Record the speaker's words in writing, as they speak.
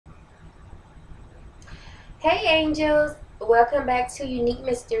Hey angels, welcome back to Unique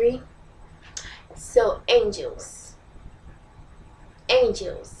Mystery. So angels,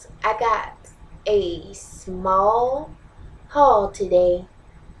 I got a small haul today,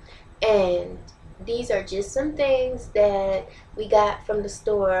 and these are just some things that we got from the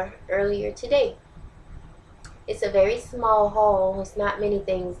store earlier today. It's a very small haul, it's not many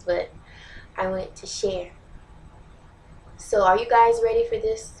things, but I want to share. So are you guys ready for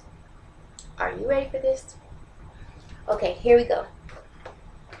this? Are you ready for this? Okay, here we go.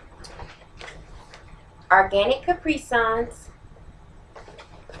 Organic Capri Suns,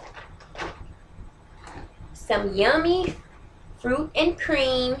 some yummy fruit and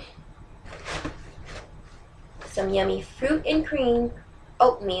cream,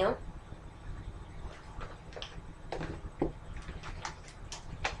 oatmeal,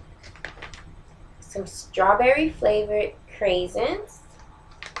 some strawberry flavored craisins,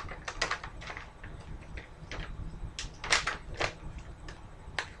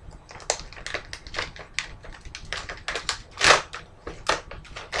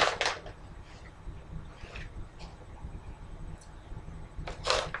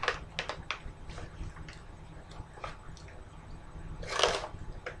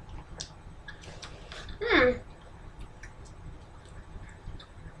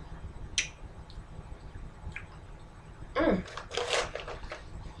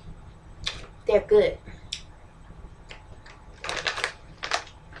 They're good.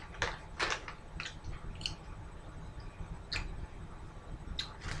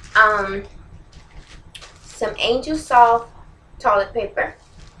 Some Angel Soft toilet paper.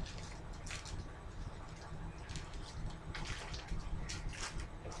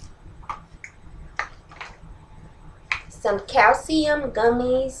 Some calcium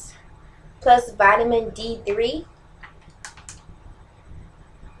gummies plus vitamin D3.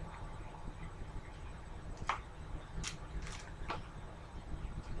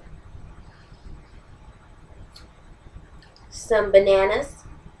 Some bananas.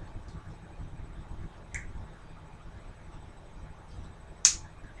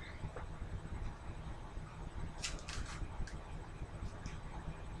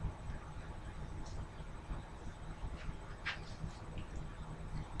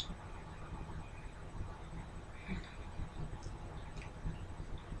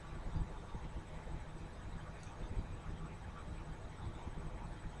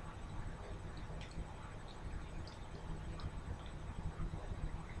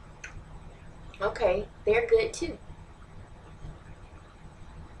 Okay, they're good too.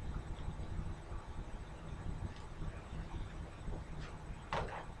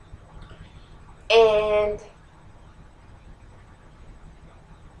 And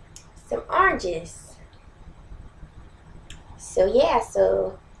some oranges. So yeah,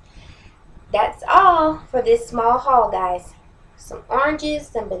 so that's all for this small haul, guys. Some oranges,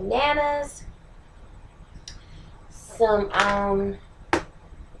 some bananas, some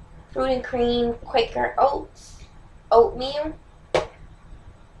fruit and cream Quaker oats, oatmeal,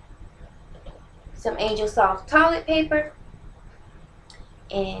 some Angel Soft toilet paper,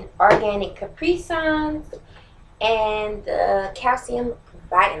 and organic Capri Suns, and the calcium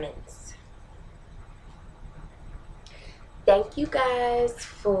vitamins. Thank you guys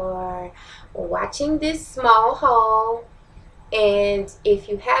for watching this small haul, and if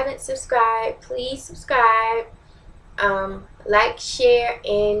you haven't subscribed, please subscribe, like, share,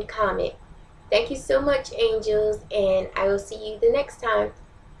 and comment. Thank you so much, angels, and I will see you the next time.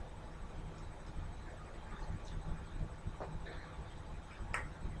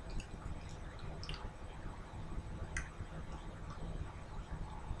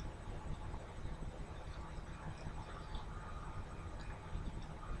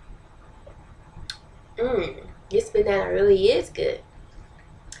 This banana really is good.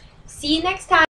 See you next time.